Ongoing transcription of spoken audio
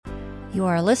You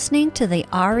are listening to the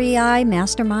REI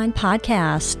Mastermind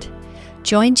Podcast.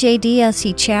 Join JD as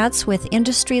he chats with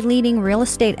industry-leading real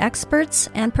estate experts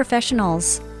and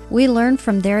professionals. We learn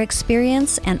from their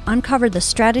experience and uncover the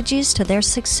strategies to their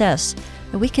success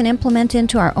that we can implement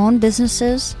into our own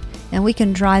businesses, and we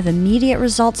can drive immediate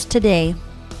results today.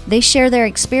 They share their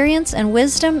experience and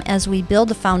wisdom as we build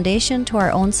the foundation to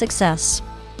our own success.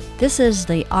 This is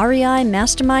the REI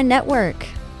Mastermind Network.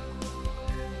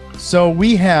 So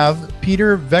we have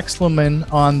Peter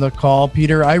Vekselman on the call.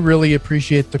 Peter, I really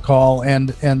appreciate the call, and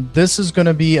this is going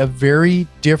to be a very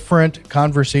different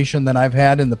conversation than I've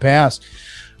had in the past.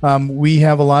 We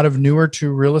have a lot of newer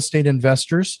to real estate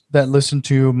investors that listen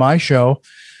to my show,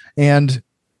 and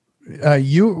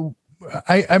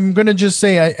I'm going to just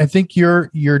say I think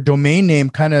your domain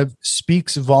name kind of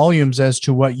speaks volumes as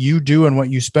to what you do and what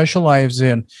you specialize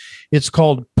in. It's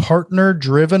called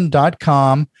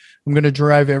partnerdriven.com. I'm going to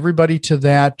drive everybody to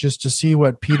that just to see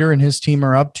what Peter and his team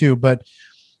are up to. But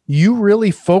you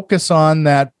really focus on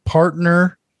that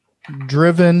partner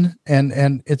driven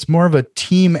and it's more of a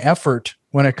team effort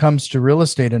when it comes to real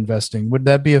estate investing. Would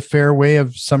that be a fair way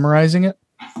of summarizing it?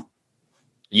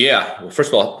 Yeah. Well, first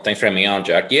of all, thanks for having me on,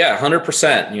 Jack. Yeah,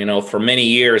 100%. For many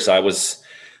years, I was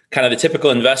kind of the typical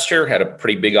investor, had a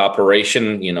pretty big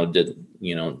operation, did,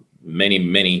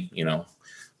 many,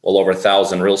 well over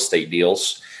 1,000 real estate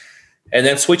deals. And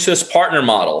then switch to this partner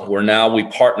model where now we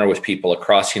partner with people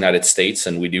across the United States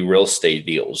and we do real estate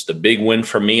deals. The big win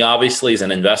for me, obviously, as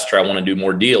an investor, I want to do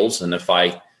more deals. And if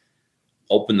I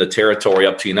open the territory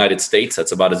up to the United States,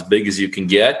 that's about as big as you can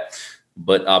get.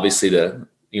 But obviously the,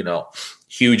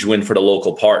 huge win for the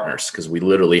local partners because we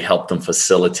literally help them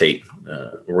facilitate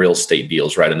real estate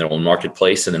deals right in their own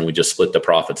marketplace. And then we just split the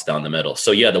profits down the middle.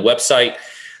 So yeah, the website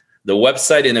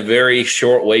in a very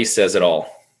short way says it all.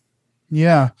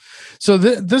 Yeah. So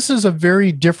this is a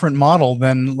very different model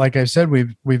than, like I said,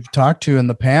 we've talked to in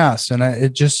the past, and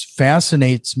it just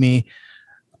fascinates me.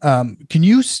 Can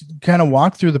you kind of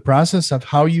walk through the process of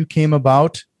how you came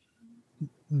about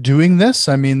doing this?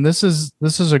 I mean, this is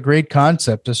a great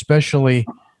concept, especially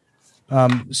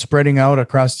spreading out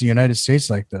across the United States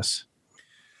like this.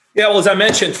 Yeah, well, as I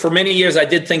mentioned, for many years I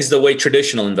did things the way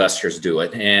traditional investors do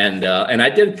it, and I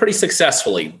did it pretty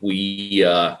successfully.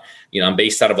 I'm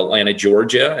based out of Atlanta,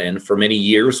 Georgia, and for many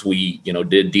years we,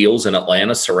 did deals in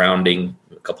Atlanta surrounding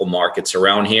a couple markets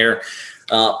around here.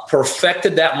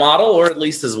 Perfected that model, or at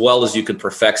least as well as you could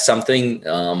perfect something.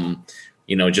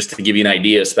 Just to give you an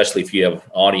idea, especially if you have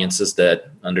audiences that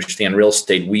understand real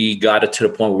estate, we got it to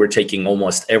the point where we're taking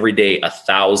almost every day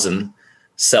 1,000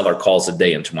 seller calls a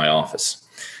day into my office.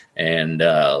 And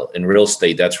in real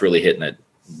estate, that's really hitting it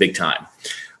big time.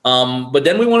 But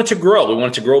then we wanted to grow. We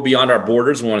wanted to grow beyond our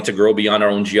borders. We wanted to grow beyond our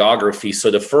own geography. So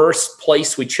the first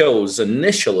place we chose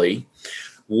initially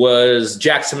was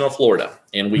Jacksonville, Florida.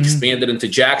 And we expanded into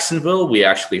Jacksonville. We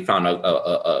actually found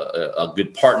a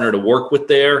good partner to work with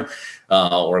there,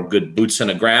 or good boots on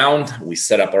the ground. We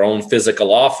set up our own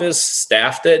physical office,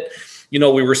 staffed it. We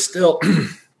were still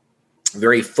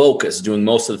very focused doing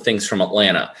most of the things from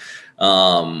Atlanta.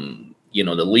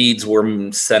 The leads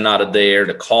were sent out of there.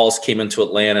 The calls came into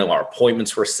Atlanta. Our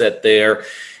appointments were set there.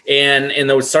 And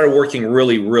it started working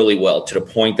really, really well to the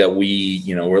point that we,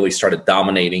 really started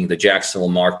dominating the Jacksonville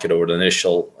market over the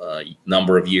initial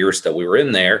number of years that we were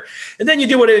in there. And then you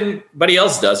do what anybody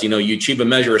else does. You achieve a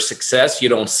measure of success. You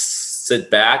don't sit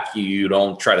back. You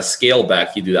don't try to scale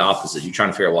back. You do the opposite. You're trying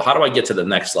to figure out, well, how do I get to the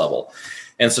next level?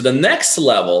 And so the next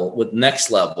level,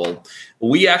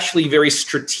 we actually very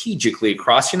strategically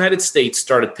across the United States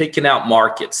started picking out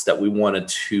markets that we wanted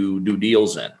to do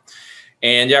deals in.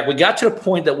 And Jack, we got to the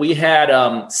point that we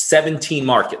had 17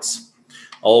 markets,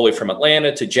 all the way from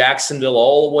Atlanta to Jacksonville,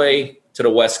 all the way to the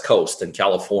West Coast in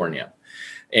California.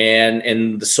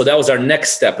 And so that was our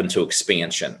next step into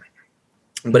expansion.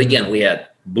 But again, we had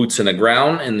boots in the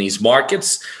ground in these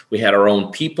markets. We had our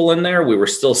own people in there. We were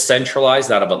still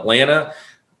centralized out of Atlanta,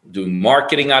 doing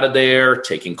marketing out of there,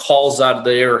 taking calls out of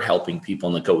there, helping people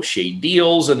negotiate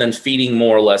deals, and then feeding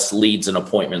more or less leads and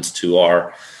appointments to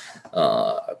our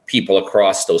people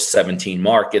across those 17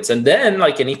 markets. And then,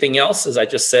 like anything else, as I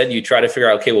just said, you try to figure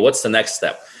out, okay, well, what's the next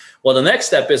step? Well, the next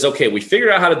step is, okay, we figured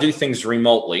out how to do things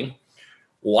remotely.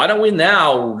 Why don't we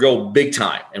now go big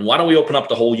time? And why don't we open up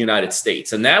the whole United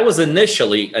States? And that was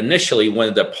initially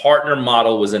when the partner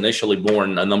model was initially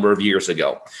born a number of years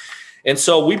ago. And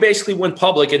so we basically went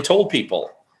public and told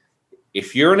people,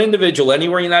 if you're an individual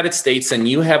anywhere in the United States and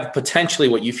you have potentially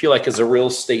what you feel like is a real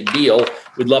estate deal,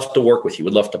 we'd love to work with you.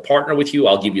 We'd love to partner with you.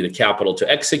 I'll give you the capital to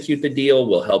execute the deal.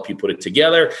 We'll help you put it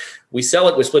together. We sell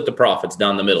it. We split the profits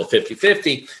down the middle,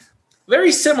 50-50.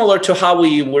 very similar to how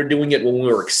we were doing it when we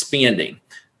were expanding.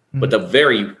 But the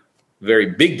very, very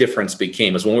big difference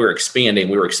became is when we were expanding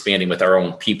with our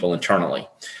own people internally.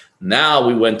 Now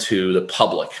we went to the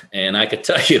public, and I could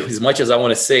tell you, as much as I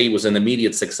want to say it was an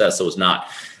immediate success, it was not.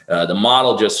 The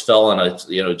model just fell on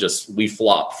we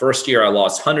flopped. First year, I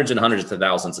lost hundreds and hundreds of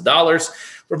thousands of dollars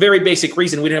for a very basic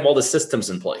reason. We didn't have all the systems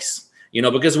in place,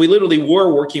 because we literally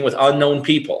were working with unknown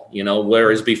people,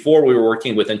 whereas before we were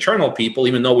working with internal people,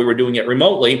 even though we were doing it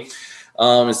remotely.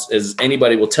 As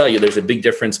anybody will tell you, there's a big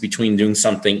difference between doing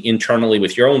something internally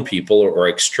with your own people or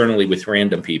externally with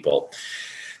random people.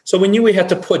 So we knew we had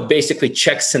to put basically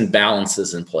checks and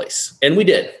balances in place. And we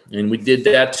did. And we did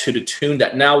that to the tune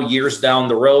that now, years down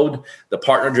the road, the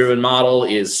partner-driven model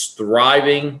is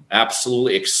thriving,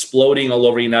 absolutely exploding all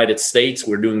over the United States.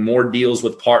 We're doing more deals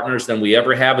with partners than we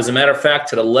ever have. As a matter of fact,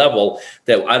 to the level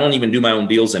that I don't even do my own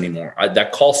deals anymore.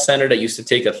 That call center that used to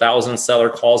take 1,000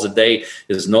 seller calls a day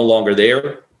is no longer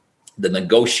there. The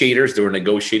negotiators that were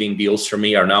negotiating deals for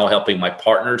me are now helping my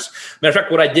partners. Matter of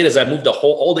fact, what I did is I moved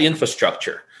all the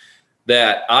infrastructure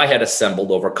that I had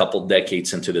assembled over a couple of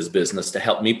decades into this business to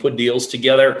help me put deals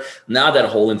together. Now that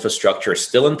whole infrastructure is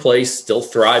still in place, still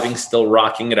thriving, still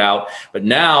rocking it out. But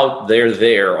now they're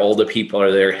there. All the people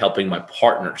are there helping my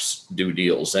partners do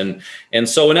deals. And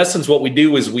so in essence, what we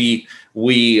do is we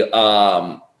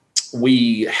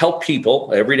help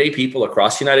people, everyday people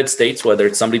across the United States, whether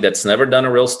it's somebody that's never done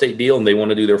a real estate deal and they want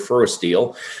to do their first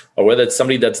deal, or whether it's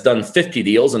somebody that's done 50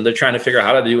 deals and they're trying to figure out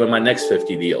how to do in my next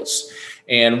 50 deals.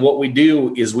 And what we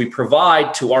do is we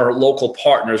provide to our local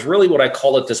partners really what I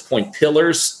call at this point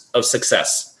pillars of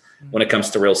success when it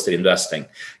comes to real estate investing.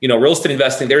 Real estate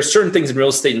investing, there are certain things in real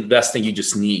estate investing you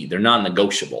just need. They're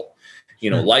non-negotiable.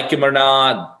 Like them or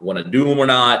not, want to do them or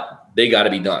not, they got to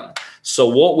be done. So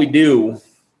what we do,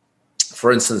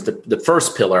 for instance, the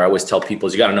first pillar I always tell people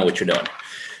is you got to know what you're doing.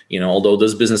 Although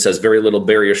this business has very little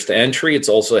barriers to entry, it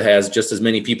also has just as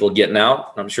many people getting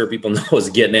out. I'm sure people know is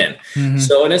getting in. Mm-hmm.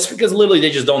 So, and it's because literally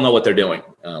they just don't know what they're doing,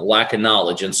 lack of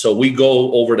knowledge. And so we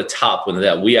go over the top with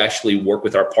that. We actually work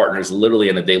with our partners literally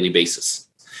on a daily basis.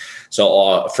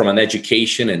 So from an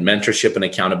education and mentorship and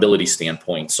accountability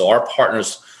standpoint. So our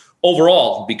partners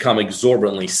overall become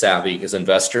exorbitantly savvy as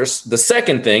investors. The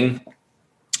second thing,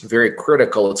 very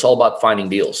critical, it's all about finding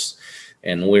deals.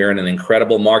 And we're in an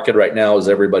incredible market right now, as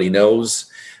everybody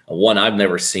knows, one I've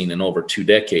never seen in over 2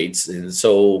 decades. And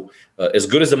so as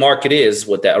good as the market is,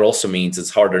 what that also means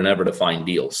it's harder than ever to find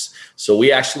deals. So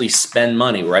we actually spend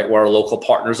money right where our local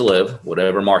partners live,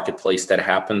 whatever marketplace that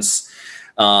happens,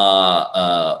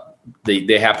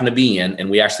 they happen to be in, and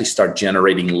we actually start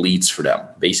generating leads for them,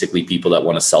 basically people that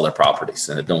want to sell their properties,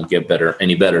 and it don't get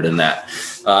any better than that.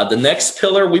 The next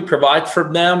pillar we provide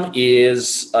for them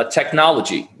is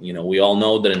technology. We all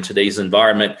know that in today's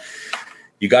environment,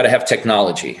 you got to have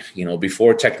technology.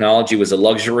 Before technology was a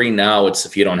luxury. Now it's,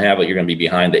 if you don't have it, you're going to be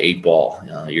behind the 8 ball.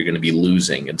 You're going to be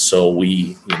losing. And so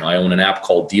I own an app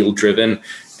called Deal Driven,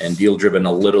 and Deal Driven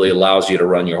literally allows you to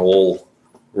run your whole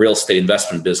real estate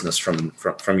investment business from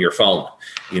your phone.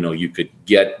 You could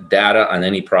get data on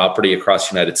any property across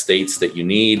the United States that you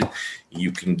need.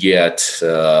 You can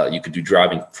you could do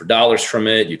driving for dollars from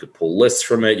it. You could pull lists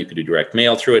from it. You could do direct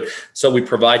mail through it. So we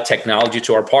provide technology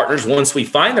to our partners. Once we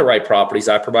find the right properties,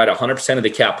 I provide 100% of the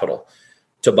capital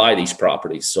to buy these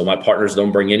properties. So my partners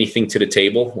don't bring anything to the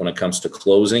table when it comes to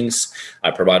closings. I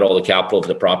provide all the capital if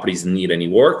the properties need any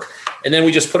work. And then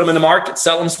we just put them in the market,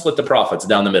 sell them, split the profits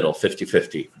down the middle,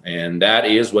 50-50. And that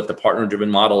is what the partner-driven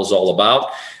model is all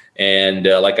about. And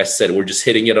like I said, we're just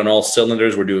hitting it on all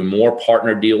cylinders. We're doing more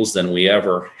partner deals than we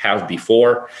ever have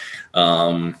before.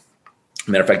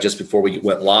 Matter of fact, just before we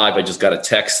went live, I just got a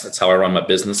text. That's how I run my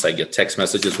business. I get text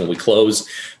messages when we close.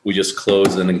 We just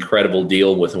closed an incredible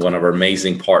deal with one of our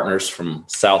amazing partners from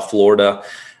South Florida,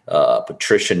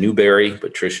 Patricia Newberry.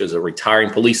 Patricia is a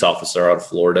retiring police officer out of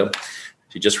Florida.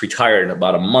 She just retired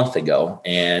about a month ago,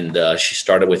 and she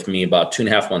started with me about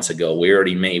 2.5 months ago. We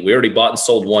already bought and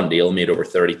sold one deal, made over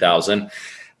 $30,000.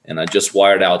 And I just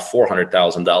wired out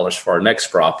 $400,000 for our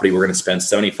next property. We're going to spend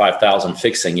 $75,000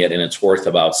 fixing it, and it's worth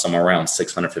about somewhere around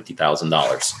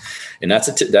 $650,000. And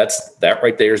that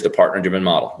right there is the partner-driven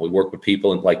model. We work with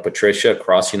people like Patricia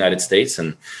across the United States,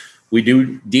 and we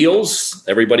do deals.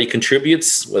 Everybody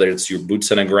contributes, whether it's your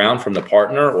boots on the ground from the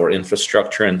partner or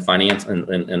infrastructure and finance and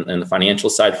the financial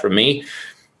side from me,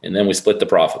 and then we split the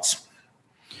profits.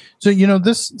 So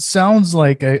this sounds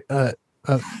like a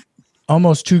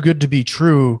almost too good to be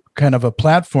true kind of a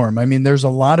platform. I mean, there's a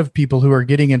lot of people who are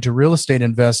getting into real estate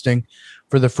investing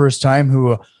for the first time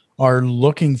who are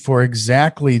looking for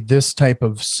exactly this type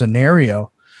of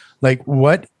scenario. Like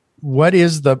what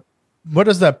is the what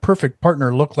does that perfect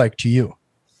partner look like to you?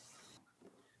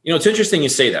 It's interesting you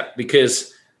say that,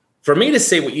 because for me to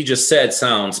say what you just said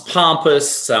sounds pompous,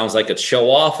 sounds like it's show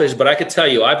offish, but I could tell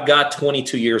you I've got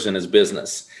 22 years in this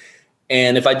business.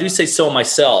 And if I do say so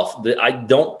myself, that I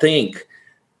don't think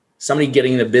somebody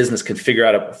getting into business can figure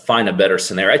out to find a better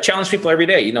scenario. I challenge people every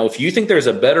day. If you think there's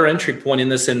a better entry point in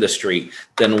this industry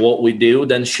than what we do,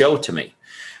 then show it to me.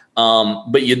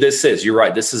 But you're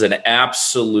right. This is an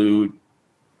absolute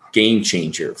game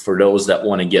changer for those that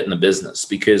want to get in the business,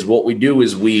 because what we do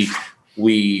is we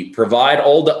provide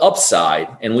all the upside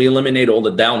and we eliminate all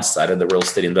the downside of the real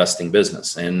estate investing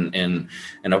business. And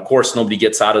of course, nobody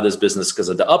gets out of this business because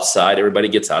of the upside. Everybody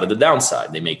gets out of the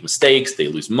downside. They make mistakes, they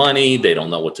lose money, they don't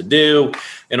know what to do,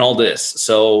 and all this.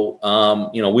 So,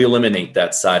 we eliminate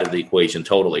that side of the equation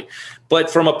totally. But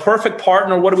from a perfect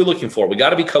partner, what are we looking for? We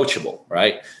got to be coachable,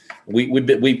 right?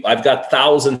 I've got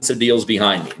thousands of deals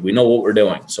behind me. We know what we're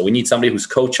doing. So we need somebody who's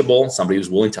coachable, somebody who's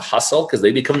willing to hustle, because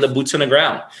they become the boots on the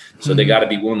ground. So they got to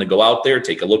be willing to go out there,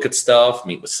 take a look at stuff,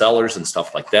 meet with sellers and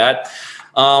stuff like that.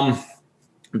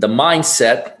 The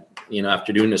mindset,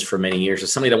 after doing this for many years,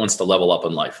 is somebody that wants to level up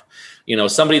in life.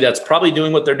 Somebody that's probably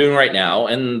doing what they're doing right now,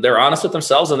 and they're honest with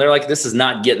themselves, and they're like, this is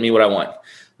not getting me what I want.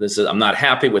 I'm not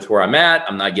happy with where I'm at.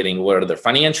 I'm not getting what are the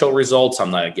financial results. I'm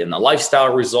not getting the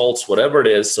lifestyle results, whatever it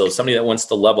is. So somebody that wants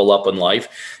to level up in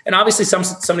life, and obviously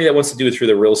somebody that wants to do it through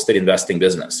the real estate investing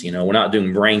business. We're not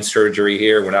doing brain surgery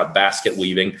here. We're not basket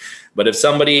weaving. But if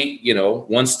somebody,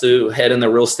 wants to head in the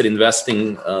real estate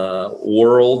investing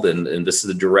world, and this is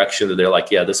the direction that they're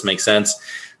like, yeah, this makes sense,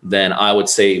 then I would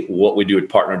say what we do at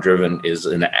Partner Driven is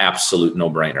an absolute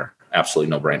no-brainer.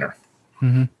 Absolutely no-brainer.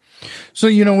 Mm-hmm. So,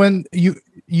 when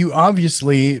you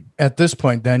obviously at this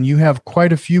point, then you have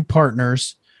quite a few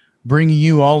partners bringing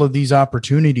you all of these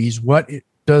opportunities. What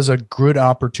does a good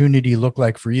opportunity look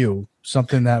like for you?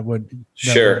 Something that would be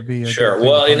sure.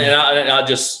 Well, and I'll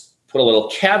just put a little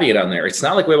caveat on there. It's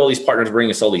not like we have all these partners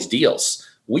bringing us all these deals.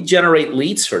 We generate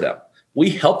leads for them. We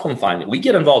help them find it. We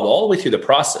get involved all the way through the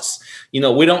process. We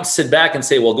don't sit back and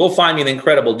say, well, go find me an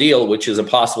incredible deal, which is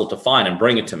impossible to find, and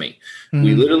bring it to me. Mm-hmm.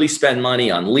 We literally spend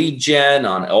money on lead gen,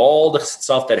 on all the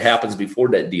stuff that happens before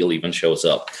that deal even shows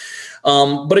up.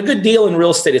 But a good deal in real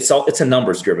estate, it's a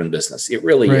numbers driven business. It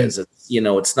really is.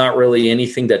 It's not really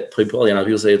anything that people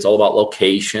say it's all about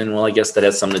location. Well, I guess that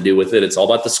has something to do with it. It's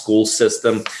all about the school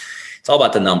system. It's all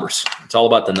about the numbers. It's all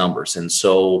about the numbers. And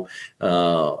so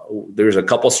there's a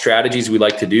couple strategies we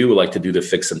like to do. We like to do the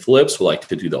fix and flips. We like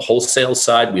to do the wholesale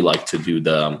side. We like to do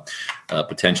the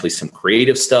potentially some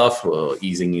creative stuff,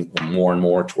 easing more and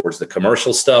more towards the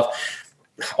commercial stuff.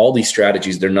 All these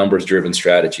strategies, they're numbers driven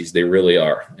strategies. They really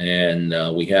are.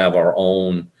 And we have our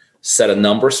own set of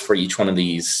numbers for each one of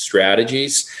these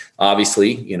strategies.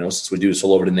 Obviously, since we do this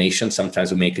all over the nation,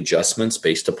 sometimes we make adjustments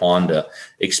based upon the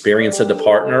experience of the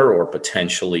partner or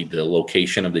potentially the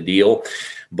location of the deal.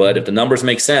 But if the numbers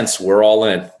make sense, we're all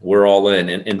in. We're all in.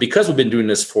 And because we've been doing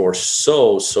this for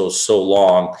so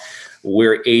long,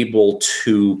 we're able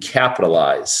to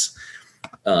capitalize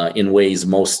in ways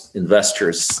most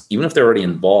investors, even if they're already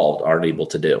involved, aren't able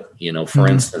to do. For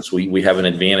instance, we have an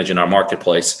advantage in our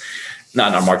marketplace. Not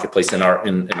in our marketplace, in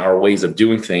our ways of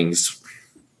doing things.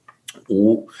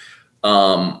 There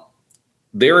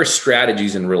are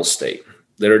strategies in real estate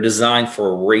that are designed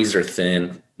for razor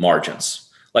thin margins,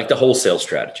 like the wholesale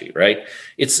strategy, right?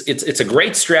 It's a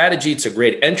great strategy. It's a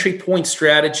great entry point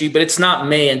strategy, but it's not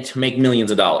meant to make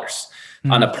millions of dollars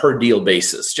on a per deal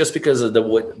basis, just because of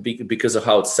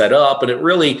how it's set up. And it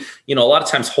really, a lot of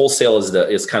times wholesale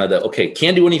is kind of the, okay,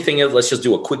 can't do anything else. Let's just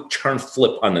do a quick turn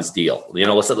flip on this deal.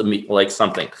 Let's let me like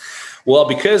something. Well,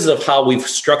 because of how we've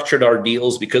structured our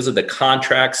deals, because of the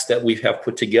contracts that we have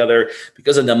put together,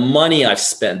 because of the money I've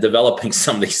spent developing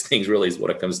some of these things, really is what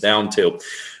it comes down to.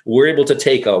 We're able to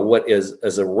take what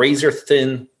is a razor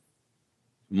thin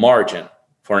margin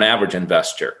for an average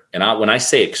investor. And when I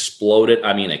say explode it,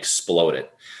 I mean explode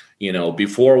it.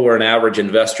 Before, where an average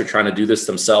investor trying to do this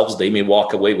themselves, they may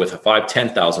walk away with a $5,000,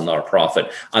 $10,000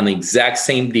 profit on the exact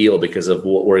same deal. Because of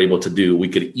what we're able to do, we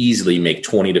could easily make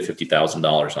 $20,000 to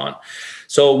 $50,000 on.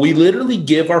 So we literally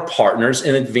give our partners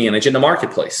an advantage in the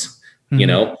marketplace,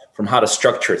 from how to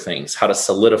structure things, how to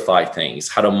solidify things,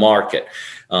 how to market.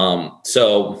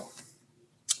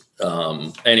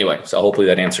 Anyway, so hopefully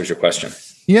that answers your question.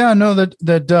 Yeah, no,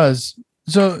 that does.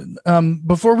 So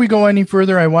before we go any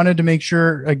further, I wanted to make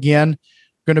sure, again, I'm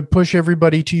going to push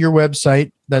everybody to your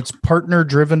website. That's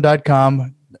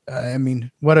partnerdriven.com. I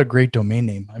mean, what a great domain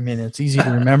name. I mean, it's easy to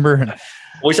remember. And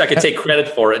wish I could take credit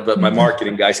for it, but my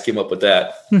marketing guys came up with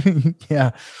that.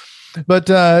 Yeah. But,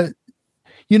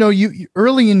 You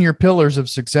early in your pillars of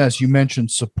success, you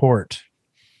mentioned support.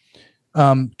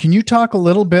 Can you talk a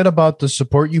little bit about the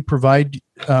support you provide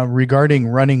regarding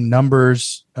running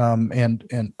numbers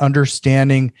and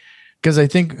understanding? Because I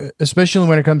think, especially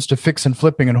when it comes to fix and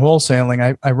flipping and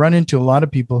wholesaling, I run into a lot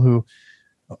of people who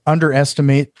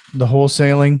underestimate the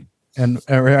wholesaling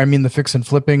the fix and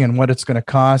flipping and what it's going to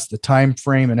cost, the time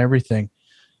frame and everything.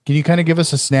 Can you kind of give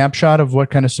us a snapshot of what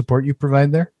kind of support you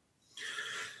provide there?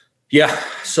 Yeah.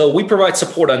 So we provide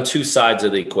support on two sides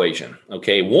of the equation.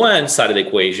 Okay. One side of the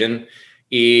equation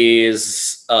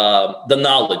is the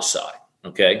knowledge side.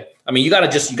 Okay. I mean, you got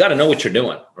to know what you're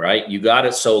doing, right? You got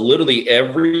it. So literally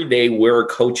every day we're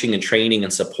coaching and training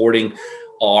and supporting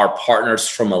our partners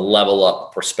from a level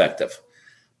up perspective.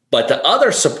 But the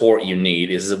other support you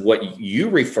need is what you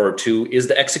refer to is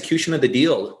the execution of the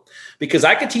deal. Because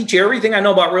I could teach you everything I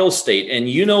know about real estate, and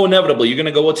inevitably you're going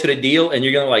to go to the deal and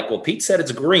you're going to well, Pete said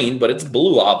it's green, but it's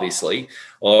blue, obviously.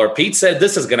 Or Pete said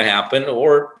this is going to happen.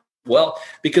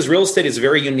 Because real estate is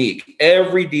very unique.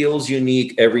 Every deal is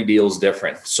unique. Every deal is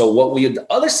different. So the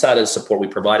other side of the support we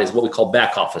provide is what we call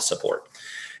back office support.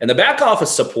 And the back office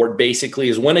support basically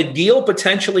is when a deal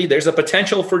there's a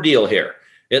potential for deal here.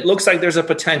 It looks like there's a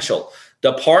potential.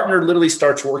 The partner literally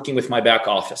starts working with my back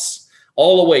office.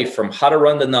 All the way from how to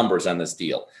run the numbers on this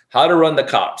deal, how to run the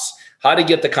comps, how to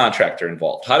get the contractor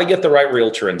involved, how to get the right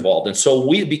realtor involved. And so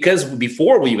because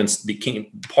before we even became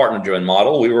partner-driven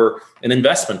model, we were an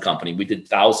investment company. We did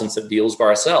thousands of deals by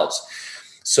ourselves.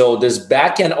 So this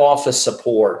back-end office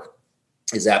support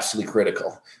is absolutely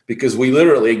critical because we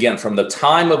literally, again, from the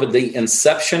time of the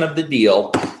inception of the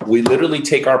deal, we literally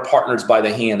take our partners by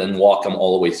the hand and walk them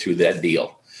all the way through that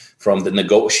deal. From the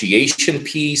negotiation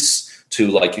piece to,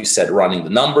 like you said, running the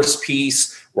numbers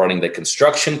piece, running the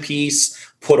construction piece,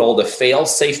 put all the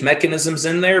fail-safe mechanisms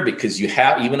in there because you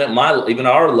have, even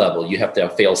our level, you have to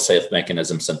have fail-safe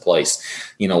mechanisms in place.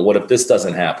 What if this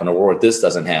doesn't happen or what if this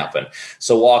doesn't happen?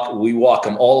 So we walk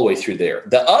them all the way through there.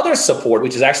 The other support,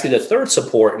 which is actually the third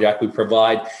support, Jack, we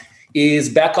provide is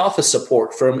back office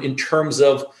support in terms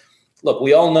of, look,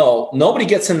 we all know nobody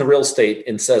gets into real estate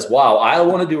and says, wow, I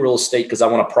want to do real estate because I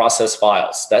want to process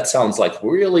files. That sounds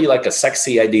really like a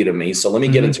sexy idea to me. So let me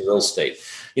get into real estate.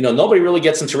 Nobody really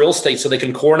gets into real estate so they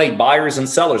can coordinate buyers and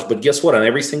sellers. But guess what? On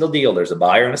every single deal, there's a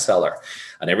buyer and a seller.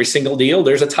 On every single deal,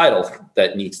 there's a title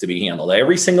that needs to be handled.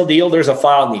 Every single deal, there's a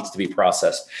file that needs to be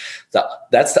processed.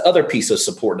 That's the other piece of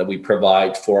support that we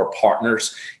provide for our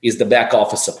partners is the back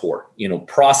office support,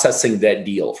 processing that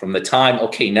deal from the time,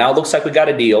 okay, now it looks like we got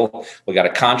a deal. We got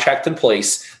a contract in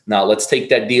place. Now let's take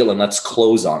that deal and let's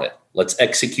close on it. Let's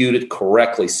execute it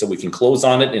correctly so we can close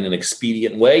on it in an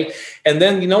expedient way. And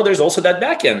then, there's also that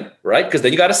back end, right? Because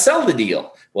then you got to sell the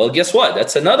deal. Well, guess what?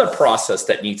 That's another process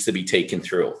that needs to be taken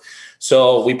through.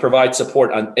 So we provide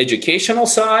support on educational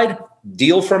side,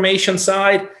 deal formation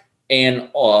side, and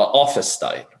office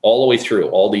side, all the way through.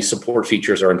 All these support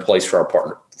features are in place for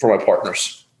my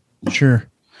partners. Sure.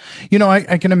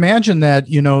 I can imagine that,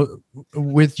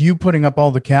 with you putting up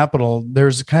all the capital,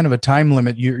 there's kind of a time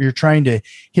limit. You're trying to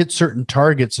hit certain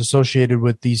targets associated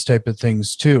with these type of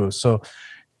things too. So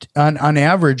on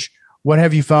average, what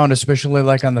have you found, especially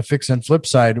like on the fix and flip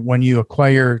side, when you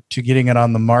acquire to getting it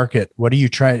on the market? What are you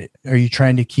trying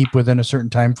to keep within a certain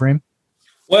time frame?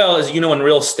 Well, as you know, in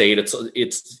real estate,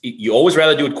 you always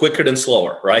rather do it quicker than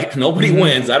slower, right? Nobody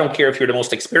wins. I don't care if you're the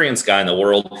most experienced guy in the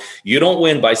world. You don't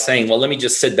win by saying, well, let me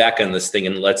just sit back on this thing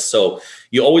and so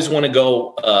you always want to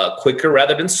go quicker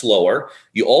rather than slower.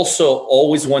 You also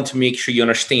always want to make sure you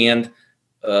understand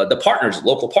the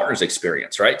local partners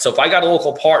experience, right? So if I got a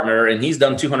local partner and he's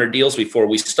done 200 deals before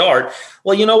we start,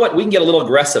 well, you know what? We can get a little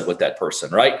aggressive with that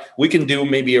person, right? We can do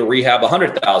maybe a rehab,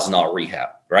 $100,000 rehab,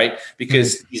 right?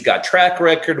 Because he's got track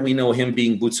record. We know him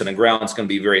being boots on the ground is going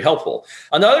to be very helpful.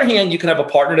 On the other hand, you can have a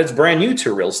partner that's brand new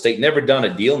to real estate, never done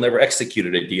a deal, never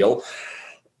executed a deal.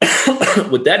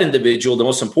 With that individual, the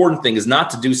most important thing is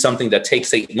not to do something that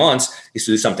takes 8 months, is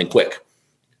to do something quick.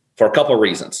 For a couple of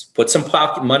reasons. Put some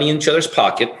money in each other's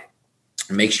pocket.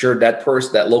 Make sure that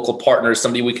local partner is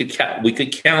somebody we could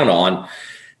count on,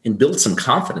 and build some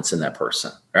confidence in that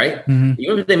person, right?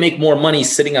 Even if they make more money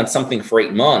sitting on something for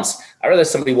 8 months, I'd rather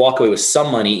somebody walk away with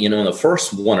some money, in the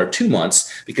first 1 or 2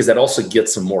 months, because that also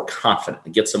gets them more confident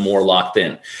and gets them more locked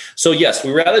in. So yes,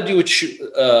 we rather do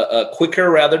it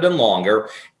quicker rather than longer.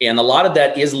 And a lot of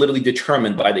that is literally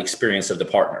determined by the experience of the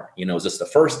partner. Is this the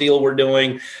first deal we're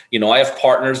doing? I have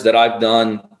partners that I've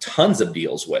done tons of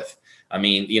deals with. I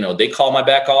mean, they call my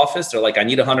back office. They're like, I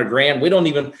need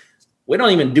 $100,000. We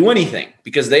don't even do anything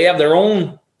because they have their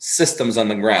own systems on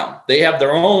the ground. They have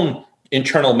their own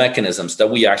internal mechanisms that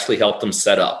we actually help them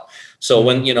set up. So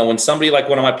when somebody like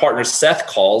one of my partners, Seth,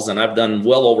 calls, and I've done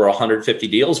well over 150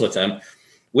 deals with him,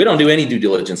 we don't do any due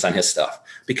diligence on his stuff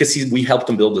because we helped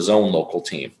him build his own local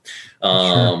team.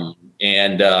 Sure.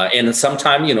 And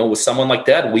sometime, with someone like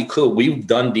that, we've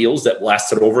done deals that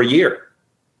lasted over a year.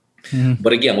 Mm-hmm.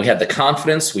 But again, we had the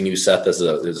confidence. We knew Seth as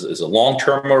a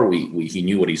long-termer. He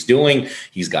knew what he's doing.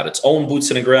 He's got his own boots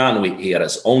in the ground. He had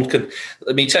his own.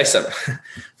 Let me tell you something.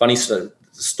 Funny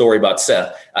story about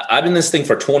Seth. I've been in this thing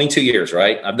for 22 years,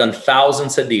 right? I've done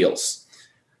thousands of deals.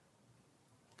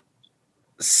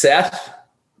 Seth,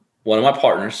 one of my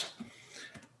partners,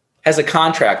 has a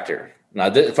contractor.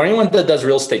 Now, for anyone that does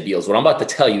real estate deals, what I'm about to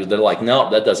tell you, they're like, no,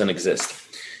 that doesn't exist.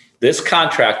 This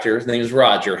contractor, his name is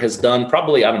Roger, has done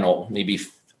probably, I don't know, maybe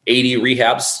 80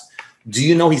 rehabs. Do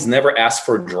you know he's never asked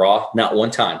for a draw? Not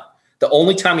one time. The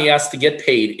only time he asks to get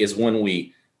paid is when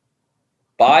we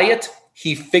buy it.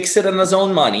 He fixes it on his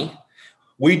own money.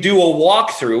 We do a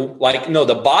walkthrough.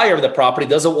 The buyer of the property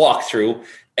does a walkthrough.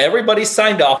 Everybody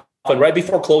signed off. And right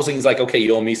before closing, he's like, okay,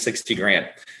 you owe me $60,000.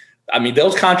 I mean,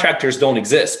 those contractors don't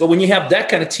exist. But when you have that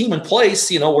kind of team in place,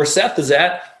 where Seth is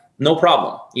at, no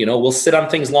problem. We'll sit on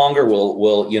things longer.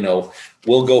 We'll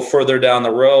go further down the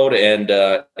road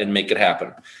and make it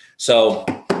happen. So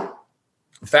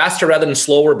faster rather than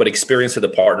slower, but experience of the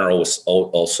partner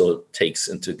also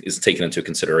is taken into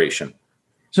consideration.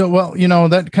 So,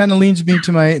 that kind of leads me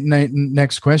to my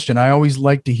next question. I always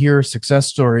like to hear success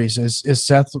stories.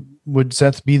 Would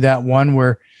Seth be that one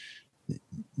where,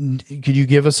 could you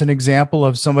give us an example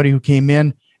of somebody who came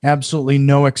in absolutely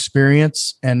no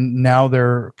experience and now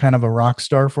they're kind of a rock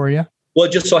star for you? Well,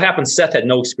 it just so happens Seth had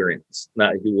no experience.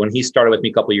 Now, when he started with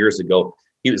me a couple of years ago,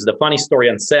 the funny story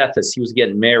on Seth is he was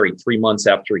getting married 3 months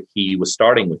after he was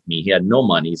starting with me. He had no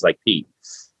money. He's like, Pete,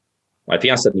 my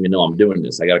fiance doesn't even know I'm doing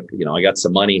this. I got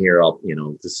some money here.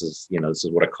 This is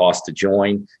what it costs to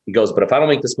join. He goes, but if I don't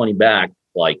make this money back,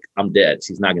 I'm dead.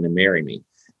 She's not going to marry me.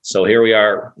 So here we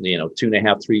are,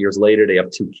 2.5, 3 years later, they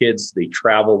have 2 kids. They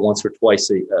travel once or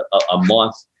twice a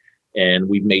month, and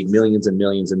we've made millions and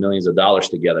millions and millions of dollars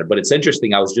together. But it's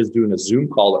interesting. I was just doing a Zoom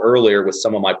call earlier with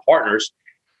some of my partners,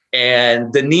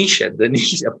 and Denisha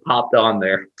popped on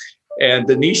there. And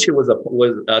Denisha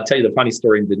I'll tell you the funny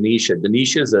story in Denisha.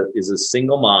 Denisha is a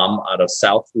single mom out of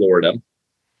South Florida.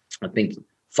 I think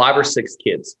 5 or 6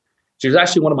 kids. She was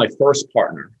actually one of my first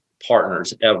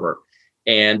partners ever.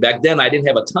 And back then I didn't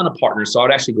have a ton of partners, so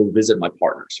I'd actually go visit my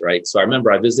partners, right? So I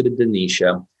remember I visited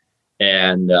Denisha,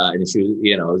 and she was,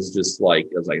 it was just like,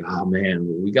 I was like, oh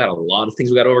man, we got a lot of things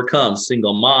we got to overcome.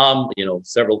 Single mom,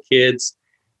 several kids.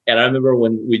 And I remember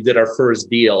when we did our first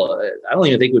deal, I don't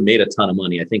even think we made a ton of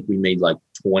money. I think we made like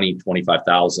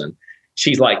 25,000.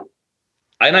 She's like,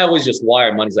 and I always just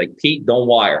wire money. He's like, Pete, don't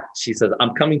wire. She says,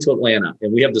 I'm coming to Atlanta.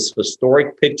 And we have this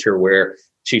historic picture where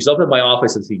she's up in my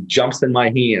office and she jumps in my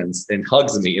hands and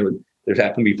hugs me. And there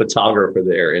happened to be a photographer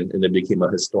there. And it became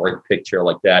a historic picture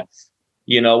like that.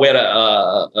 We had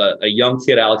a young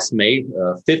kid, Alex May,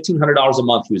 $1,500 a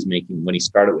month he was making when he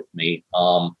started with me.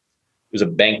 He was a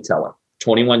bank teller,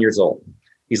 21 years old.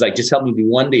 He's like, just help me do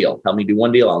one deal. I'll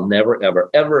never, ever,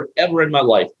 ever, ever in my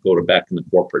life go back in the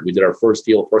corporate. We did our first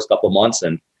deal, first couple of months,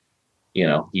 and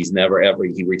he's never, ever,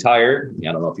 he retired.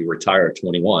 I don't know if he retired at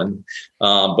 21,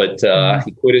 but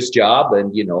he quit his job,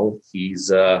 and,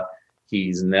 he's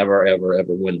never, ever,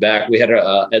 ever went back. We had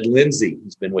Ed Lindsay,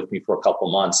 who's been with me for a couple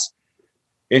of months.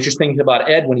 Interesting about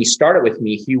Ed, when he started with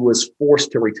me, he was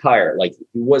forced to retire. Like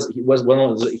he was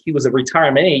a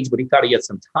retirement age, but he thought he had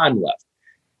some time left.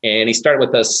 And he started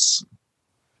with us,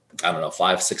 I don't know,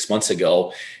 5-6 months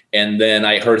ago. And then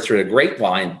I heard through the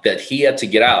grapevine that he had to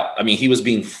get out. I mean, he was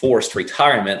being forced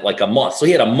retirement like a month. So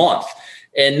he had a month.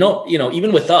 And no,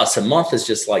 even with us, a month is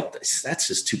just like, that's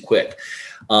just too quick.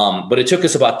 But it took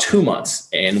us about 2 months,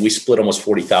 and we split almost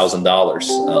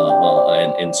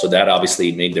 $40,000. And so that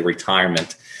obviously made the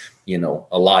retirement,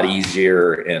 a lot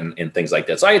easier and things like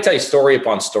that. So I can tell you story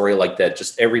upon story like that,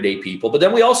 just everyday people. But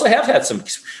then we also have had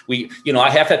I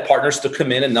have had partners to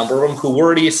come in, a number of them who were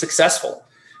already successful.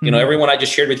 Everyone I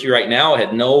just shared with you right now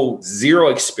had zero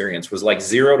experience, was like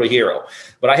 0 to hero.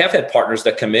 But I have had partners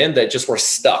that come in that just were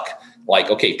stuck.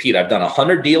 Like, okay, Pete, I've done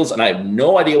 100 deals and I have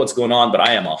no idea what's going on, but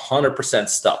I am 100%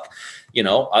 stuck.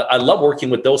 I love working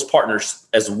with those partners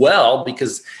as well,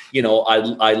 because,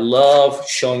 I love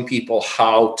showing people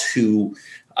how to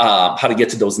get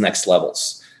to those next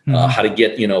levels. How to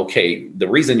get, the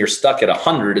reason you're stuck at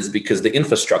 100 is because the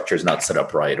infrastructure is not set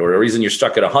up right. Or the reason you're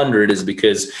stuck at 100 is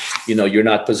because, you're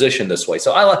not positioned this way.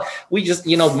 So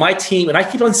my team, and I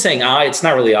keep on saying it's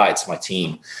not really it's my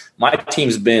team. My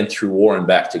team's been through war and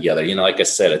back together. Like I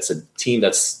said, it's a team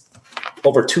that's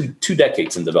over two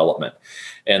decades in development.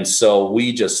 And so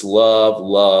we just love.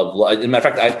 As a matter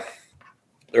of fact,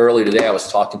 earlier today, I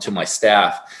was talking to my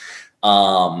staff.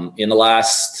 In the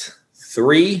last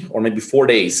 3 or maybe 4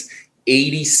 days,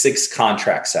 86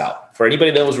 contracts out. For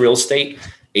anybody that knows real estate,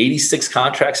 86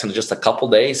 contracts in just a couple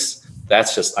days,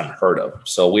 that's just unheard of.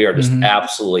 So we are just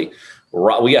absolutely,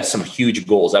 we have some huge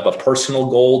goals. I have a personal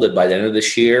goal that by the end of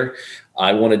this year,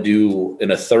 I want to do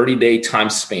in a 30-day time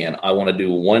span, I want to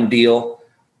do one deal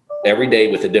every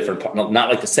day with a different partner, not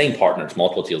like the same partners,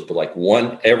 multiple deals, but like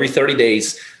one every 30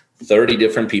 days, 30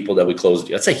 different people that we close.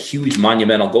 That's a huge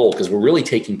monumental goal because we're really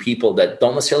taking people that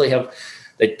don't necessarily have,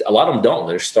 a lot of them don't.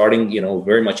 They're starting,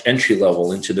 very much entry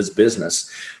level into this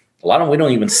business. A lot of them we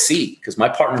don't even see because my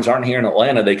partners aren't here in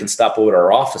Atlanta. They can stop over at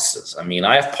our offices. I mean,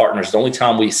 I have partners. The only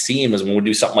time we see them is when we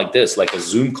do something like this, like a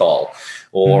Zoom call,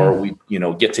 or we,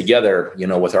 get together,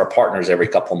 with our partners every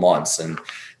couple of months. And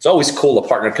it's always cool. A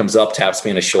partner comes up, taps me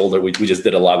on the shoulder. We just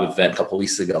did a live event a couple of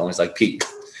weeks ago. And he's like, Pete,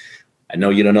 I know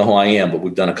you don't know who I am, but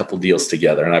we've done a couple of deals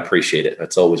together and I appreciate it.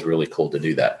 That's always really cool to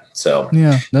do that. So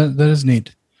yeah, that is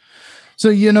neat. So,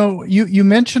 you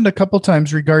mentioned a couple of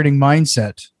times regarding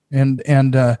mindset and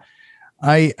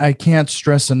I can't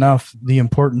stress enough the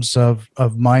importance of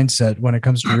mindset when it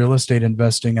comes to real estate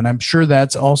investing. And I'm sure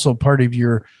that's also part of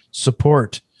your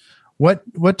support.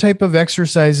 What type of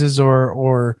exercises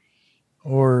or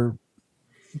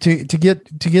to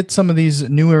get some of these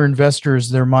newer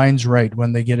investors, their minds right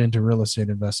when they get into real estate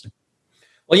investing?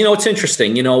 Well, it's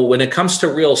interesting. When it comes to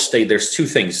real estate, there's two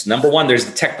things. Number one, there's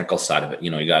the technical side of it.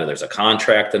 There's a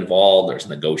contract involved, there's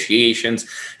negotiations,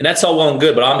 and that's all well and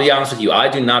good. But I'll be honest with you, I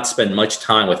do not spend much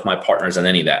time with my partners on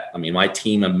any of that. I mean, my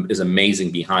team is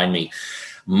amazing behind me.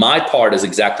 My part is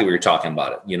exactly what you're talking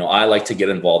about. I like to get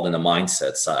involved in the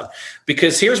mindset side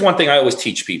because here's one thing I always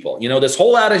teach people. This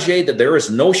whole adage that there is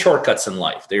no shortcuts in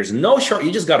life. There's no short.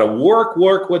 You just got to work.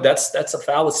 That's a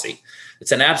fallacy.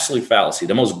 It's an absolute fallacy.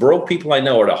 The most broke people I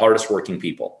know are the hardest working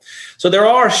people. So there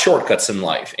are shortcuts in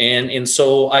life. And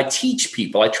so I teach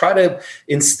people, I try to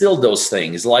instill those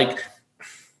things like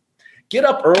get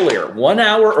up earlier, 1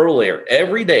 hour earlier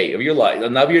every day of your life.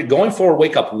 And now you're going forward,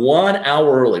 wake up 1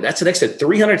 hour early. That's an extra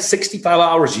 365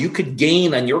 hours you could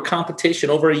gain on your competition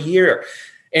over a year.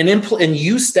 And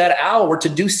use that hour to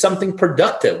do something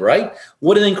productive, right?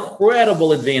 What an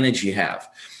incredible advantage you have.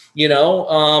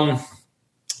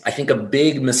 I think a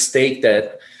big mistake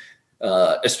that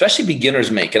especially beginners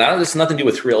make, and I know this has nothing to do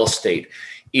with real estate,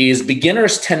 is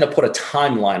beginners tend to put a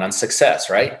timeline on success,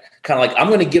 right? Kind of like, I'm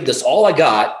going to give this all I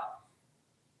got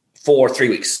for 3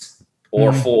 weeks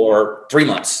or for 3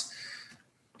 months.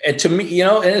 And to me,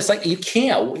 and it's like, you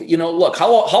can't, look,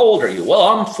 how old are you? Well,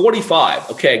 I'm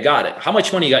 45. Okay, got it. How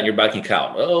much money you got in your bank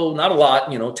account? Oh, not a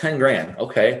lot, 10 grand.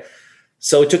 Okay.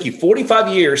 So it took you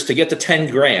 45 years to get to 10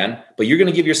 grand, but you're going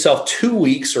to give yourself 2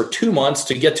 weeks or 2 months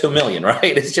to get to $1 million,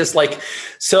 right? It's just like,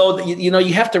 so,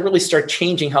 you have to really start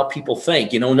changing how people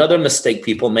think. Another mistake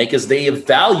people make is they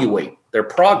evaluate their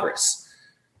progress.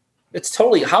 It's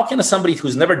totally, how can somebody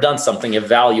who's never done something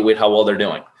evaluate how well they're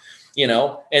doing?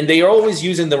 And they are always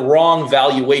using the wrong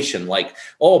valuation. Like,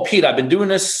 oh, Pete, I've been doing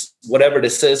this, whatever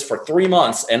this is, for 3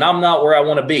 months and I'm not where I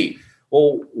want to be.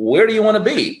 Well, where do you want to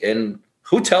be? And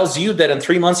who tells you that in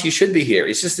 3 months you should be here?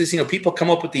 It's just this, people come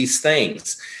up with these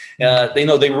things. They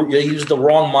use the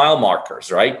wrong mile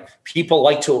markers, right? People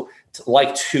like to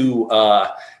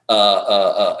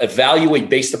evaluate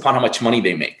based upon how much money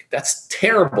they make. That's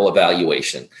terrible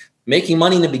evaluation. Making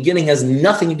money in the beginning has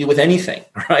nothing to do with anything,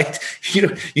 right?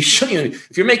 You shouldn't.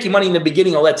 If you're making money in the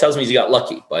beginning, all that tells me is you got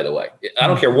lucky, by the way. I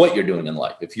don't care what you're doing in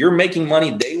life. If you're making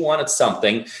money day one at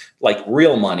something like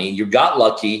real money, you got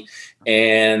lucky.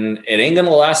 And it ain't going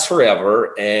to last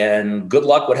forever. And good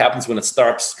luck what happens when it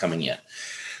starts coming in.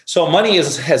 So money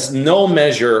has no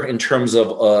measure in terms of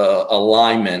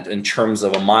alignment, in terms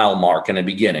of a mile mark in the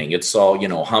beginning. It's all,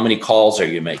 how many calls are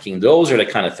you making? Those are the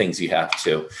kind of things you have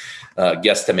to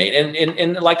guesstimate.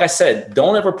 And like I said,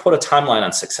 don't ever put a timeline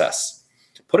on success.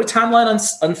 Put a timeline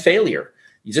on failure.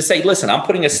 You just say, listen, I'm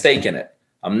putting a stake in it.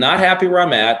 I'm not happy where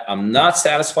I'm at. I'm not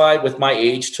satisfied with my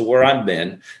age to where I've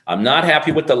been. I'm not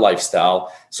happy with the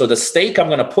lifestyle. So the stake I'm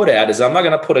going to put at is I'm not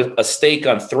going to put a stake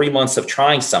on 3 months of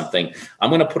trying something. I'm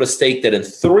going to put a stake that in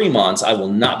 3 months, I will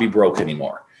not be broke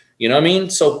anymore. You know what I mean?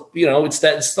 So,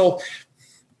 it's still,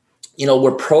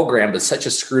 we're programmed in such a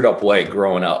screwed up way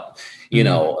growing up,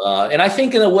 and I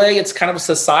think in a way it's kind of a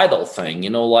societal thing,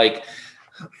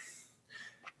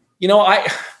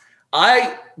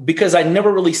 because I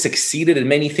never really succeeded in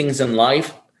many things in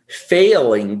life,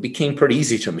 failing became pretty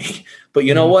easy to me. But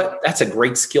you know what? That's a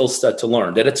great skill set to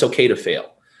learn, that it's okay to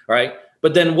fail, right?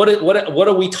 But then what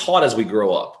are we taught as we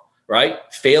grow up, right?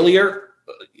 Failure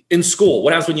in school.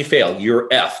 What happens when you fail? You're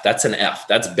F. That's an F.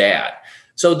 That's bad.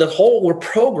 So we're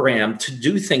programmed to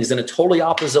do things in a totally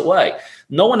opposite way.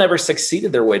 No one ever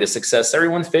succeeded their way to success.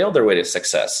 Everyone failed their way to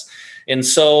success. And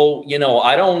so,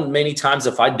 many times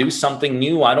if I do something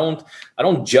new, I don't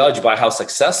judge by how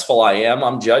successful I am.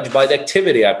 I'm judged by the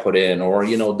activity I put in, or,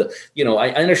 I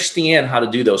understand how to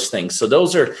do those things. So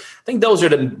I think those are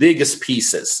the biggest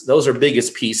pieces. Those are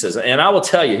biggest pieces. And I will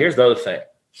tell you, here's the other thing.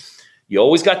 You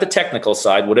always got the technical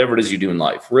side, whatever it is you do in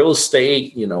life, real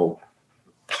estate,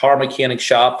 car mechanic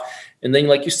shop. And then,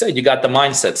 like you said, you got the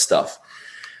mindset stuff.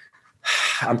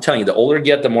 I'm telling you, the older I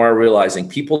get, the more I'm realizing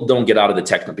people don't get out of the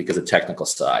technical because of the technical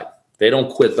side. They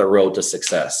don't quit the road to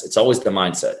success. It's always the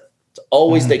mindset. It's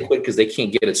always they quit because they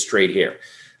can't get it straight here.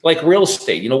 Like real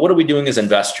estate, what are we doing as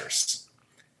investors?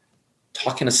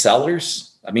 Talking to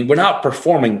sellers? I mean, we're not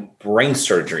performing brain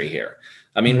surgery here.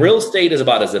 I mean, real estate is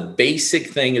about as a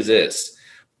basic thing as this,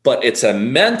 but it's a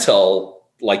mental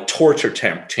torture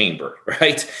chamber,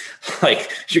 right? Like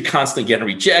you're constantly getting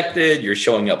rejected. You're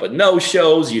showing up at no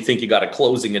shows. You think you got a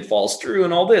closing, it falls through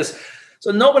and all this. So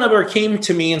no one ever came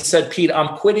to me and said, Pete,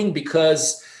 I'm quitting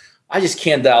because I just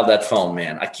can't dial that phone,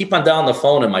 man. I keep on dialing the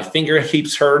phone and my finger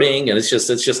keeps hurting. And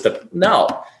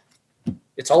no,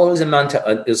 it's always a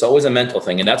mental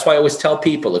thing. And that's why I always tell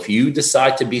people, if you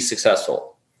decide to be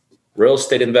successful, real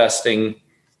estate investing,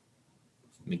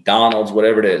 McDonald's,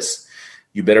 whatever it is,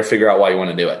 you better figure out why you want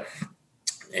to do it.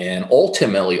 And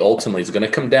ultimately, it's going to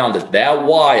come down to that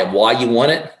why of why you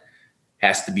want it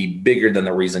has to be bigger than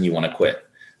the reason you want to quit.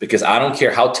 Because I don't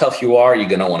care how tough you are, you're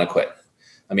going to want to quit.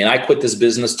 I mean, I quit this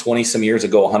business 20 some years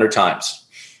ago, 100 times.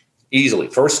 Easily.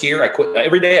 First year, I quit.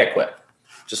 Every day I quit.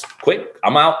 Just quit.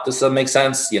 I'm out. This doesn't make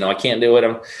sense. I can't do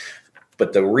it.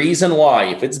 But the reason why,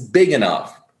 if it's big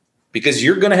enough, because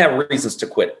you're going to have reasons to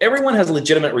quit. Everyone has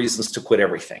legitimate reasons to quit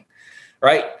everything,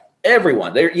 right?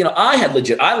 Everyone there,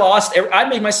 I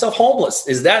made myself homeless.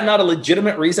 Is that not a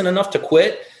legitimate reason enough to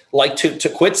quit? Like to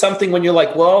quit something when you're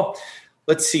like, well,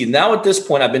 let's see, now at this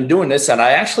point, I've been doing this and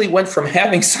I actually went from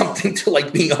having something to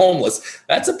being homeless.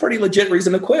 That's a pretty legit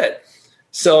reason to quit.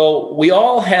 So we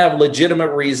all have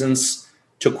legitimate reasons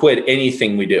to quit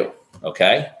anything we do.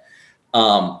 Okay.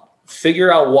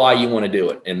 Figure out why you want to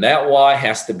do it. And that why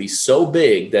has to be so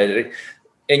big that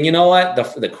and you know what?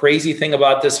 The crazy thing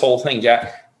about this whole thing,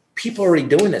 Jack, people are already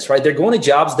doing this, right? They're going to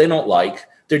jobs they don't like.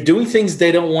 They're doing things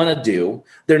they don't want to do.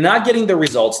 They're not getting the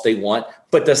results they want,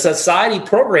 but the society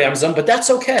programs them, but that's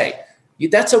okay.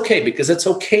 That's okay because it's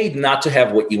okay not to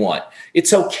have what you want.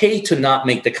 It's okay to not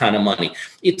make the kind of money.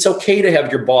 It's okay to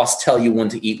have your boss tell you when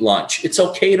to eat lunch. It's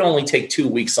okay to only take 2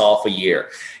 weeks off a year.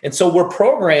 And so we're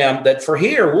programmed that for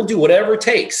here, we'll do whatever it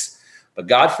takes. But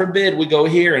God forbid we go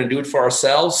here and do it for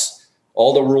ourselves.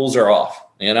 All the rules are off,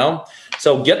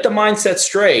 So get the mindset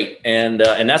straight, and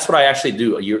that's what I actually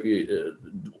do.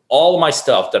 All of my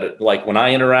stuff when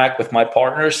I interact with my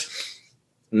partners,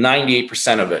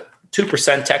 98% of it,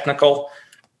 2% technical,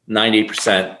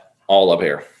 98% all up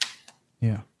here.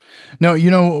 Yeah.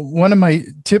 No, one of my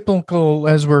typical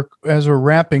as we're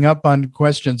wrapping up on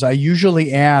questions, I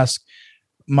usually ask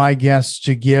my guests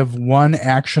to give one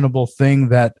actionable thing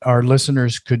that our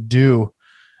listeners could do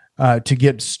to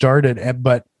get started,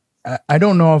 but I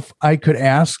don't know if I could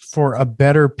ask for a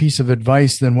better piece of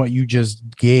advice than what you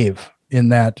just gave in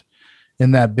that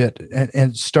bit,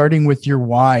 and starting with your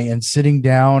why and sitting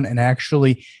down and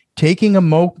actually taking a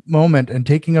moment and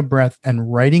taking a breath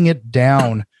and writing it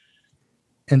down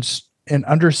and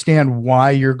understand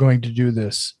why you're going to do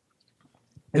this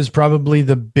is probably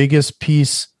the biggest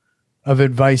piece of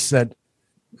advice that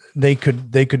they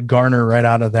could garner right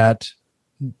out of that.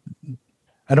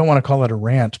 I don't want to call it a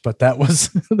rant, but that was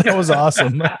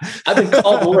awesome. I've been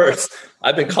called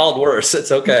worse. It's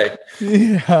okay.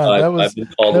 Yeah, I've been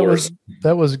called worse.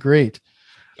 That was great.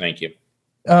 Thank you.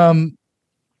 And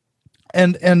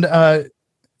I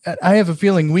have a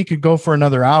feeling we could go for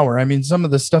another hour. I mean, some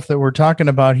of the stuff that we're talking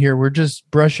about here, we're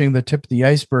just brushing the tip of the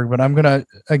iceberg, but I'm going to,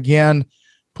 again,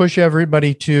 push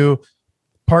everybody to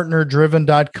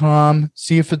partnerdriven.com,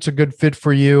 see if it's a good fit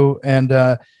for you.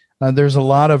 And, there's a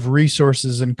lot of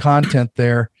resources and content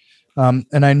there. And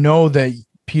I know that,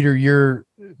 Peter, you're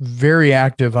very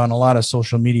active on a lot of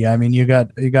social media. I mean, you got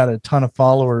a ton of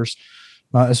followers,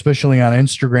 especially on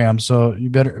Instagram. So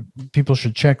people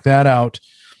should check that out.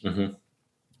 Mm-hmm.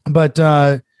 But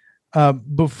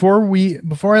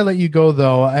before I let you go,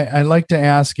 though, I'd like to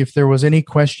ask if there was any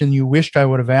question you wished I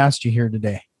would have asked you here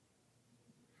today.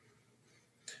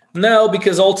 No,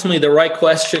 because ultimately the right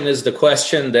question is the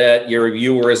question that your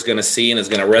viewer is going to see and is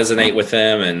going to resonate with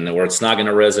them, or it's not going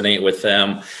to resonate with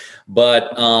them.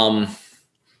 But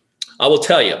I will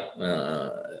tell you,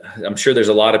 I'm sure there's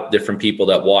a lot of different people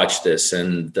that watch this.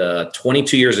 And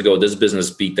 22 years ago, this business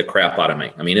beat the crap out of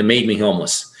me. I mean, it made me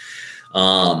homeless.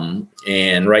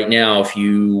 And right now, if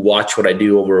you watch what I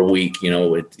do over a week,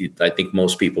 I think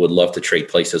most people would love to trade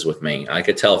places with me. I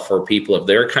could tell for people, if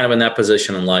they're kind of in that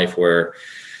position in life where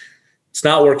it's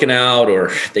not working out,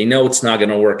 or they know it's not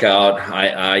going to work out,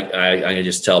 I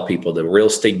just tell people the real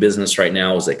estate business right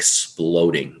now is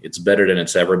exploding. It's better than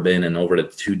it's ever been in over the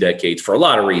 2 decades for a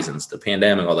lot of reasons, the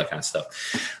pandemic, all that kind of stuff.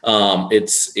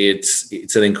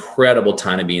 It's an incredible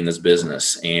time to be in this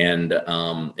business. And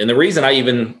the reason I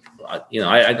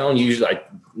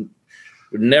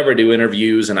would never do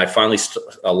interviews, and I finally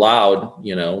allowed,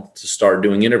 to start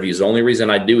doing interviews. The only reason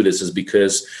I do this is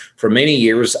because for many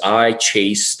years I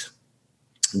chased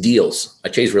deals. I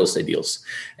chase real estate deals,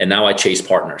 and now I chase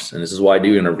partners. And this is why I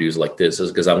do interviews like this,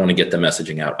 is because I want to get the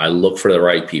messaging out. I look for the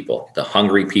right people, the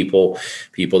hungry people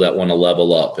that want to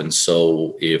level up. And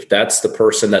so if that's the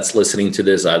person that's listening to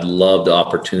this, I'd love the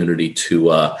opportunity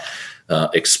to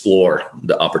explore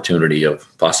the opportunity of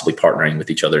possibly partnering with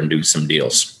each other and do some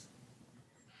deals.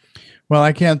 Well,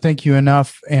 I can't thank you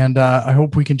enough. And I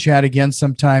hope we can chat again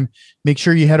sometime. Make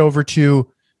sure you head over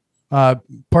to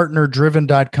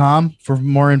partnerdriven.com for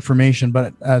more information.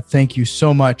 But thank you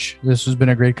so much. This has been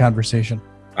a great conversation.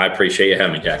 I appreciate you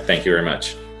having me, Jack. Thank you very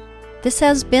much. This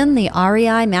has been the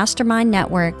REI Mastermind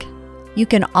Network. You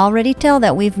can already tell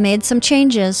that we've made some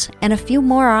changes, and a few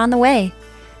more are on the way.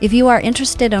 If you are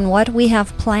interested in what we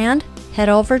have planned, head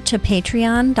over to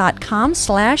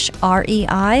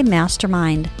patreon.com/REI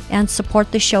Mastermind and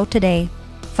support the show today.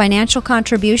 Financial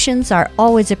contributions are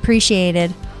always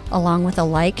appreciated, along with a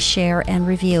like, share, and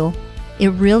review. It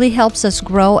really helps us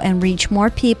grow and reach more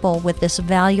people with this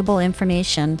valuable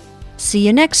information. See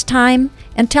you next time,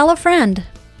 and tell a friend.